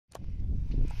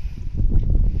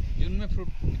में फ्रूट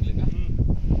निकलेगा।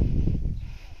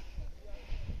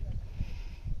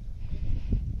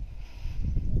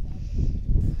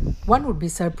 One would be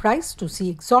surprised to see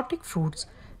exotic fruits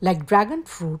like dragon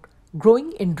fruit growing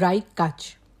in dry Kachchh.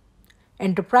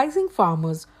 Enterprising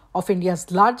farmers of India's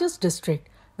largest district,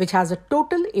 which has a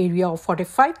total area of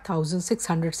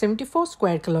 45,674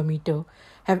 square kilometers,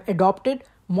 have adopted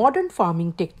modern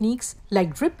farming techniques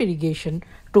like drip irrigation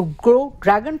to grow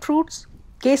dragon fruits,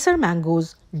 kesar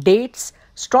mangoes, dates,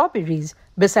 strawberries,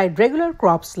 beside regular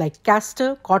crops like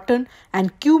castor, cotton,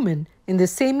 and cumin in the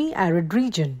semi-arid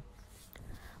region.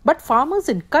 But farmers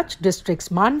in Kachchh district's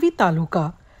Mandvi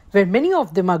Taluka, where many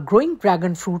of them are growing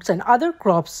dragon fruits and other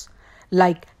crops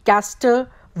like castor,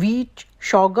 wheat,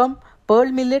 sorghum,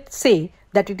 pearl millet, say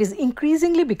that it is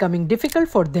increasingly becoming difficult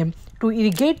for them to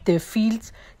irrigate their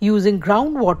fields using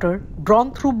groundwater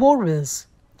drawn through borewells.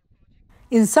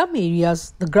 In some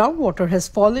areas, the groundwater has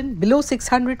fallen below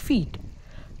 600 feet.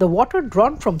 The water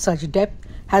drawn from such depth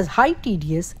has high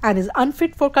TDS and is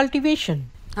unfit for cultivation.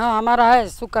 हाँ, हमारा है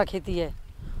सूखा खेती है।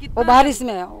 वो बारिश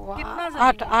में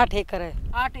 8 एकड़ है।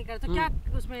 8 एकड़ तो क्या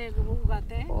उसमें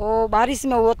उगाते हैं? वो बारिश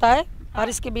में होता है,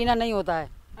 बारिश के बिना नहीं होता है।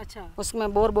 अच्छा,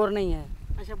 उसमें बोर नहीं है।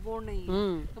 अच्छा, बोर नहीं है।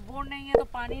 तो बोर नहीं है तो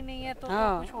पानी नहीं है तो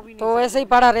हाँ, कुछ हो भी नहीं। तो ऐसे ही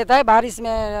पड़ा रहता है, बारिश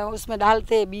में उसमें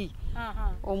डालते बी। हाँ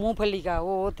हाँ, वो मूंगफली का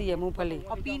वो होती है मूंगफली।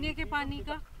 और पीने के पानी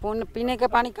का? पीने के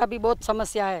पानी का भी बहुत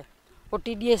समस्या है, वो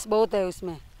TDS बहुत है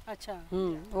उसमें। अच्छा,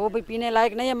 वो भी पीने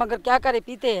लायक नहीं है, मगर क्या करे,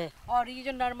 पीते हैं। और ये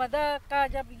जो नर्मदा का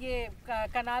जब ये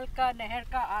कनाल का नहर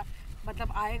का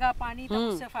मतलब आएगा पानी तब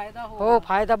उससे फायदा होगा? हो,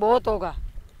 फायदा बहुत होगा,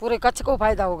 पूरे कच्छ को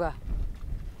फायदा होगा।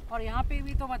 और यहाँ पे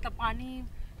भी तो मतलब पानी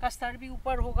का स्तर भी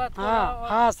ऊपर होगा थोड़ा। हाँ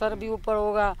हाँ, स्तर भी ऊपर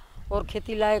होगा और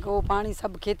खेती लायक वो पानी,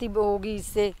 सब खेती होगी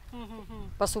इससे।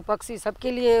 पशु पक्षी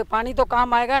सबके लिए पानी तो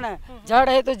काम आएगा ना, जड़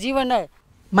है तो जीवन है।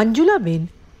 Manjula Bin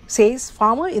says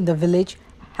farmer in the village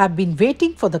have been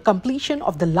waiting for the completion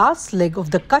of the last leg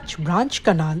of the Kachchh branch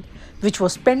canal, which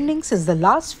was pending since the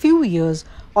last few years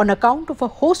on account of a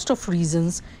host of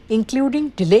reasons, including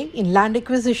delay in land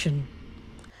acquisition.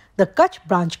 The Kachchh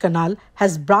branch canal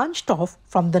has branched off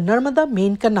from the Narmada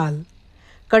main canal.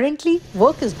 Currently,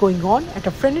 work is going on at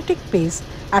a frenetic pace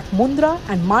at Mundra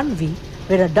and Mandvi,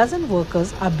 where a dozen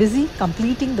workers are busy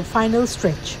completing the final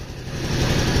stretch.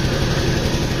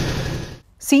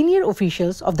 Senior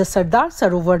officials of the Sardar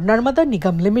Sarovar Narmada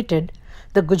Nigam Limited,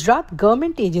 the Gujarat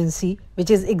government agency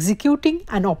which is executing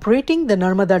and operating the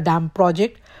Narmada Dam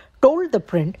project, told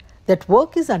ThePrint that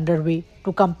work is underway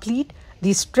to complete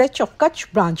the stretch of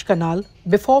Kachchh branch canal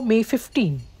before May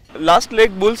 15. Last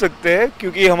leg बोल सकते हैं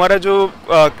क्योंकि हमारा जो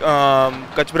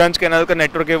Kutch branch canal का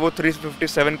network है वो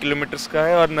 357 kilometres का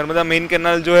है और नर्मदा मेन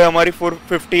कैनाल जो है हमारी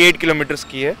 458 किलोमीटर्स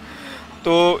की है।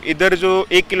 तो इधर जो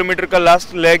 1 किलोमीटर का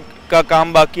लास्ट लेग का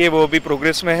काम बाकी है वो अभी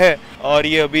प्रोग्रेस में है और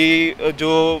ये अभी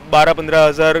जो 12-15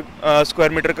 हज़ार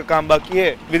स्क्वायर मीटर का काम बाकी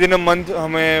है विद इन अ मंथ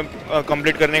हमें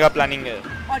कंप्लीट करने का प्लानिंग है।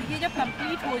 और ये जब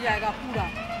कंप्लीट हो जाएगा पूरा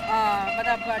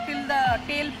मतलब टिल द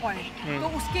टेल पॉइंट तो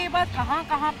उसके बाद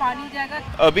कहाँ पानी जाएगा?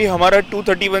 अभी हमारा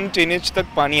 231 चेनेज तक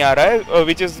पानी आ रहा है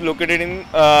which is located in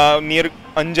near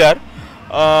Anjar.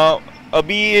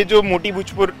 अभी ये जो मोटी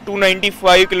भुजपुर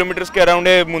 295 किलोमीटर्स के अराउंड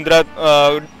है मुंद्रा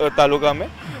तालुका में।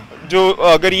 जो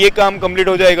अगर ये काम कंप्लीट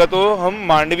हो जाएगा तो हम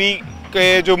मांडवी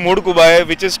के जो मोड़ कुबा है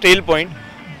विच इज़ टेल पॉइंट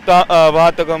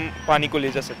वहाँ तक हम पानी को ले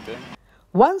जा सकते हैं।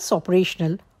 Once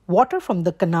operational, water from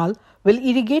the canal will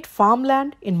irrigate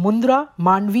farmland in Mundra,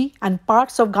 Mandvi and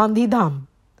parts of Gandhidham.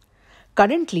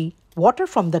 Currently, water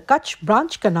from the Kachchh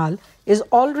branch canal is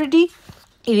already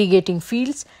irrigating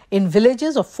fields in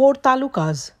villages of 4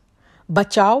 talukas: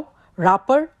 Bachau,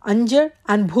 Rapar, Anjar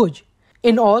and Bhuj.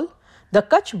 In all, the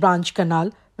Kachchh branch canal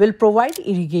will provide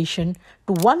irrigation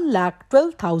to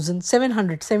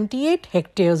 1,12,778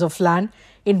 hectares of land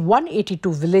in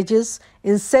 182 villages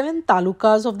in 7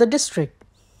 talukas of the district.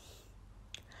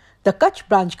 The Kachchh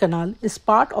branch canal is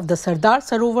part of the Sardar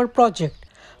Sarovar project,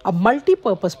 a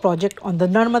multi-purpose project on the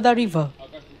Narmada river.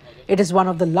 It is one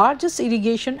of the largest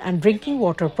irrigation and drinking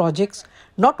water projects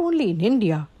not only in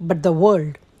India but the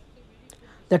world.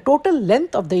 The total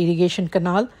length of the irrigation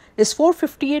canal is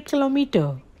 458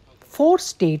 kilometers. 4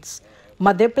 states,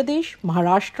 Madhya Pradesh,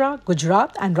 Maharashtra,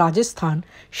 Gujarat and Rajasthan,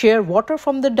 share water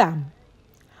from the dam.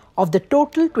 Of the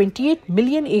total 28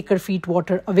 million acre-feet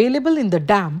water available in the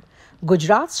dam,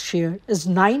 Gujarat's share is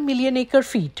 9 million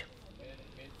acre-feet.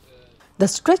 The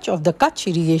stretch of the Kachchh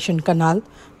irrigation canal,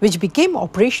 which became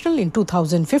operational in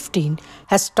 2015,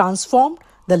 has transformed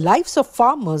the lives of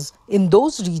farmers in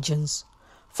those regions.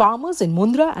 Farmers in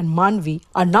Mundra and Mandvi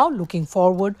are now looking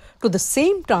forward to the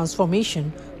same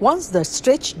transformation once the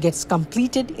stretch gets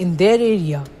completed in their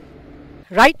area.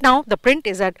 Right now, the print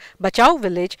is at Bachau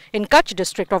village in Kachchh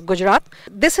district of Gujarat.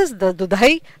 This is the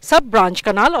Dudhai sub-branch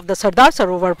canal of the Sardar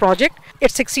Sarovar project.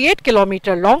 It's 68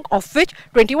 km long, of which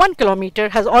 21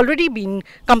 km has already been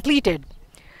completed.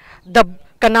 The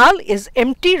canal is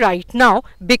empty right now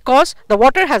because the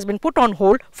water has been put on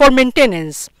hold for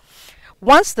maintenance.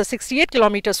 Once the 68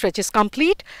 km stretch is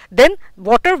complete, then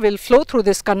water will flow through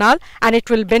this canal and it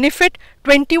will benefit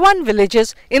 21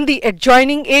 villages in the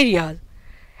adjoining area.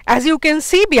 As you can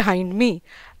see behind me,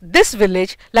 this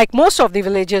village, like most of the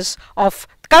villages of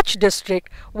Kachchh district,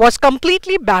 was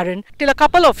completely barren till a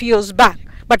couple of years back.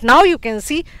 But now you can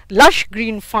see lush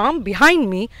green farm behind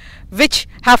me, which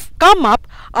have come up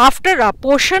after a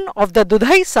portion of the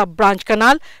Dudhai sub-branch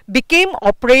canal became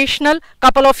operational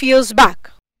couple of years back.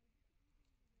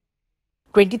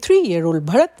 23-year-old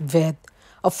Bharat Vaid,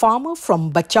 a farmer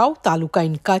from Bachau Taluka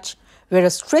in Kachchh, where a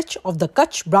stretch of the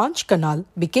Kachchh branch canal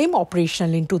became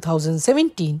operational in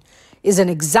 2017, is an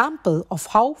example of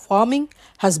how farming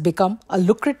has become a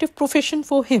lucrative profession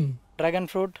for him. Dragon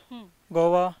fruit,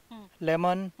 guava,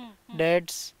 lemon,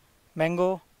 dates,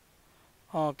 mango,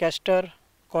 castor,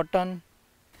 cotton.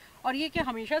 और ये क्या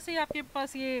हमेशा से आपके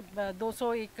पास ये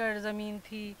 200 एकड़ ज़मीन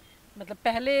थी? मतलब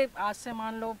पहले आज से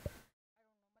मान लो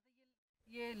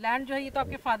ये लैंड जो है ये तो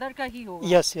आपके फादर का ही होगा?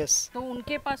 Yes, yes. तो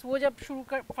उनके पास वो जब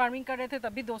फार्मिंग कर रहे थे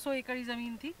तब भी 200 एकड़ ही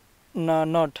ज़मीन थी? No,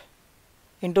 not.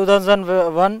 In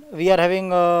 2001 we are having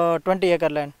 20 acre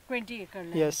land. 20 एकड़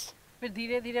land. Yes. फिर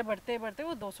धीरे धीरे बढ़ते बढ़ते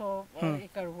वो 200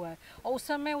 एकड़ हुआ है. और उस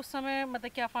समय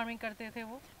मतलब क्या फार्मिंग करते थे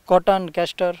वो? Cotton,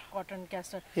 castor. Cotton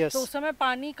castor. Yes. तो उस समय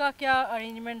पानी का क्या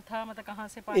अरेंजमेंट था? मतलब कहाँ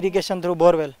से पानी? Irrigation through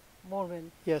borewell.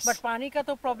 Borewell. Yes. But पानी का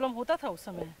तो प्रॉब्लम होता था उस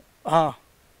समय? हाँ,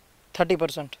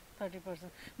 30%. 30%.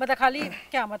 मतलब खाली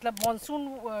क्या मतलब मॉनसून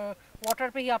वाटर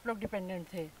पे ही आप लोग डिपेंडेंट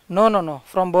थे? No.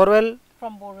 From borewell.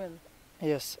 From borewell.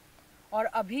 Yes. और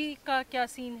अभी का क्या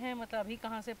सीन है? मतलब अभी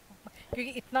कहाँ से,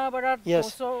 क्योंकि इतना बड़ा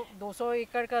Yes. 200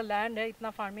 एकड़ का लैंड है, इतना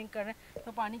फार्मिंग कर रहे हैं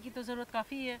तो पानी की तो जरूरत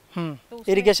काफी है. तो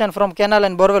उसमें Irrigation from canal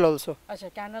and borewell also. अच्छा,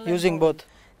 canal Using both.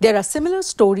 There are similar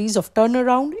stories of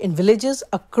turnaround in villages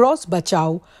across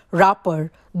Bachau, Rapar,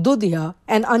 Dudhia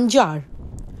and Anjar.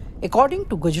 According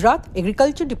to Gujarat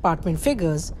Agriculture Department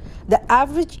figures, the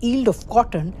average yield of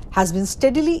cotton has been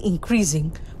steadily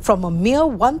increasing from a mere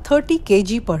 130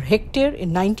 kg per hectare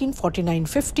in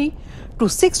 1949-50 to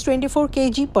 624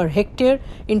 kg per hectare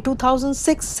in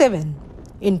 2006-7.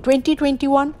 In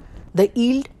 2021, the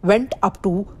yield went up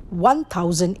to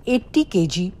 1080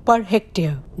 kg per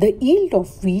hectare. The yield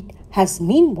of wheat has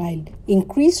meanwhile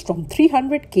increased from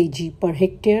 300 kg per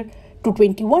hectare to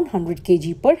 2100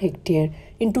 kg per hectare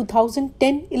in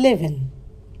 2010-11.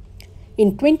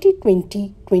 In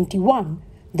 2020-21,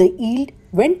 the yield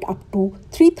went up to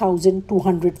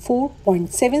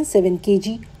 3204.77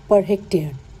 kg per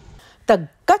hectare. The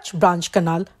Kachchh branch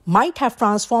canal might have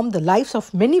transformed the lives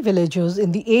of many villagers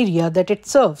in the area that it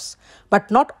serves,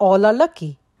 but not all are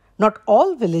lucky. Not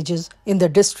all villages in the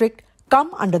district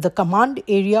come under the command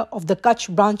area of the Kachchh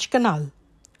branch canal.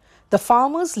 The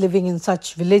farmers living in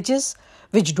such villages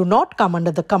which do not come under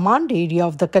the command area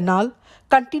of the canal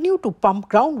continue to pump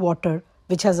groundwater,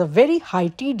 which has a very high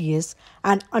TDS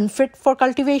and unfit for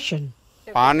cultivation.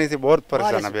 पानी से बहुत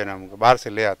परेशान है बेना, हमको बाहर से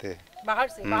ले आते हैं. बाहर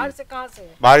से कहाँ से?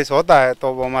 बारिश होता है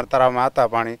तो वो हमारे तालाब में आता है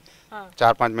पानी.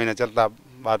 4-5 महीने चलता.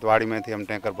 बात वाड़ी में थी, हम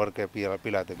टैंकर भर के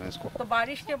पिलाते हैं इसको. तो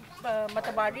बारिश के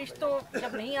मतलब बारिश तो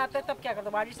जब नहीं आता तब क्या करते?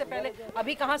 बारिश से पहले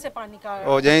अभी कहाँ से पानी का?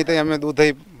 वो यहीं थे, हमें दूध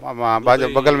ही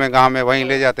बगल में गांव में वहीं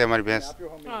ले जाते हैं हमारी भैंस.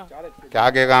 क्या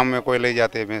आगे गांव में कोई ले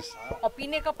जाते हैं भैंस. और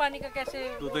पीने का पानी का कैसे?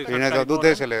 पीने तो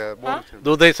दूध से ले.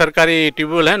 दूध सरकारी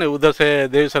ट्यूबवेल है ना, उधर से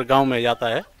देवसर गांव में जाता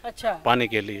है. अच्छा. पानी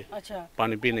के लिए? अच्छा.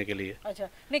 पानी पीने के लिए. अच्छा.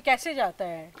 नहीं, कैसे जाता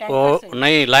है? वो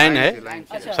नहीं, लाइन है.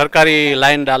 अच्छा. सरकारी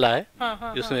लाइन डाला है.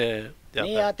 इसमें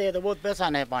नहीं आते हैं तो बहुत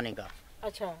परेशान है पानी का.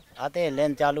 अच्छा. आते हैं,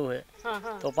 लेन चालू है.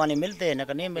 तो पानी मिलते हैं,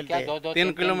 नहीं मिलते.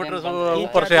 3 किलोमीटर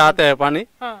ऊपर से आते हैं पानी.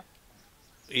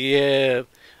 ये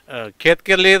खेत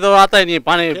के लिए तो आता ही नहीं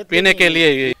पानी पीने के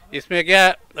लिए. इसमें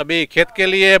क्या अभी खेत के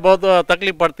लिए बहुत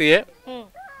तकलीफ पड़ती है.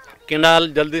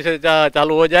 कैनाल जल्दी से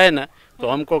चालू हो जाए ना तो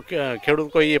हमको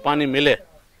खेडूत को ये पानी मिले.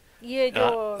 ये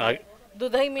जो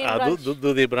दुधई में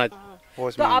दूधी ब्रांच.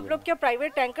 तो आप लोग क्या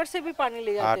प्राइवेट टैंकर से भी पानी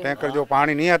ले जाते हैं? टैंकर जो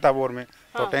पानी नहीं आता बोर में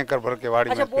तो टैंकर भर के वाड़ी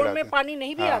में. अच्छा, बोर में पानी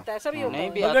नहीं भी आता है? ऐसा भी होता है?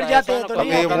 बिगड़ जाते हैं तो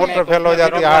कभी मोटर फेल हो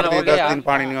जाती है, 8-10 दिन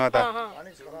पानी नहीं होता.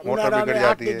 मोटर बिगड़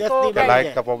जाती है,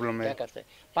 लाइट का प्रॉब्लम है.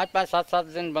 5-5, 7-7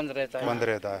 दिन बंद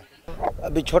रहता है.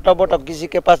 अभी छोटा मोटा किसी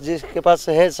के पास, जिसके पास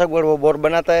है सगवड़ वो बोर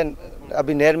बनाता है.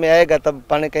 अभी नहर में आएगा तब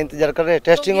पानी का इंतजार कर रहे हैं.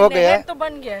 टेस्टिंग हो गया है, तो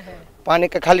बन गया है पानी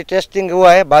का, खाली टेस्टिंग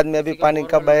हुआ है. बाद में अभी पानी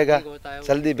कब आएगा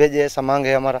जल्दी भेजे ऐसा मांग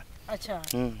है हमारा. अच्छा,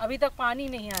 अभी तक पानी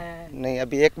नहीं आया है? नहीं,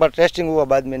 अभी एक बार टेस्टिंग हुआ,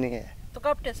 बाद में नहीं है। तो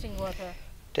कब टेस्टिंग हुआ था?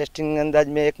 टेस्टिंग अंदाज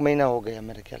में 1 महीना हो गया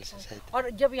मेरे ख्याल से शायद। और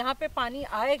जब यहाँ पे पानी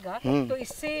आएगा तो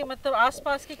इससे मतलब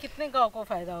आसपास के कितने गांव को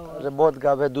फायदा होगा? अरे बहुत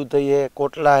गाँव है, दूधई है,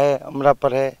 कोटला है,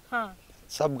 अमरापुर है, हाँ,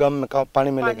 सब गांव में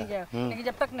पानी मिलेगा। लेकिन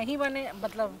जब तक नहीं बने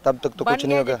मतलब तब तक तो कुछ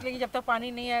नहीं होगा। लेकिन जब तक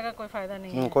पानी नहीं आएगा कोई फायदा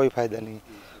नहीं है। कोई फायदा नहीं।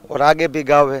 और आगे भी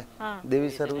गांव है, हाँ। देवी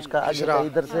सर उसका आगे का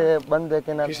इधर से बंद है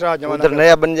कैनाल, उधर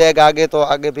नया बन जाएगा आगे, तो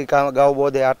आगे भी गांव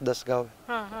बहुत है, 8-10 गाँव है।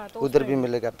 हाँ, तो उधर भी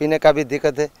मिलेगा। पीने का भी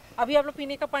दिक्कत है। अभी आप लोग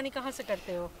पीने का पानी कहाँ से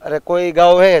करते हो? अरे कोई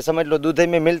गांव है समझ लो दूधई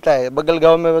में मिलता है, बगल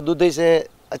गांव में दूधई से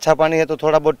अच्छा पानी है तो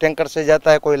थोड़ा बहुत टैंकर से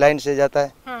जाता है, कोई लाइन से जाता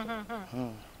है।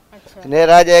 नहर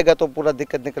आ जाएगा तो पूरा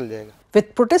दिक्कत निकल जाएगा।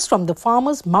 With protests from the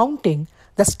farmers mounting,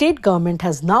 the state government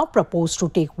has now proposed to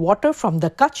take water from the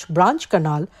Kachchh branch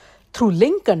canal through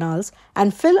link canals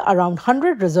and fill around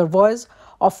 100 reservoirs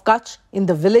of Kachchh in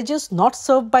the villages not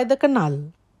served by the canal.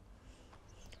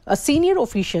 A senior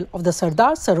official of the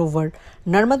Sardar Sarovar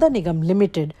Narmada Nigam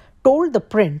Limited told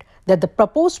ThePrint that the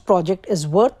proposed project is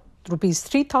worth rupees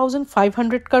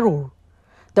 3,500 crore.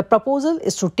 The proposal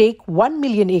is to take 1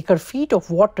 million acre-feet of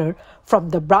water from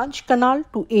the branch canal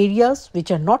to areas which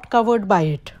are not covered by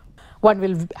it. One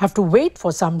will have to wait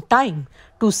for some time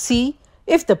to see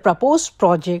if the proposed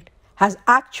project has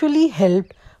actually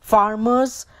helped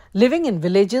farmers living in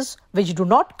villages which do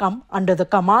not come under the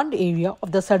command area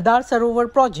of the Sardar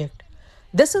Sarovar project.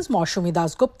 This is Moushumi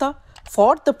Gupta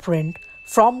for ThePrint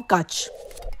from Kachchh.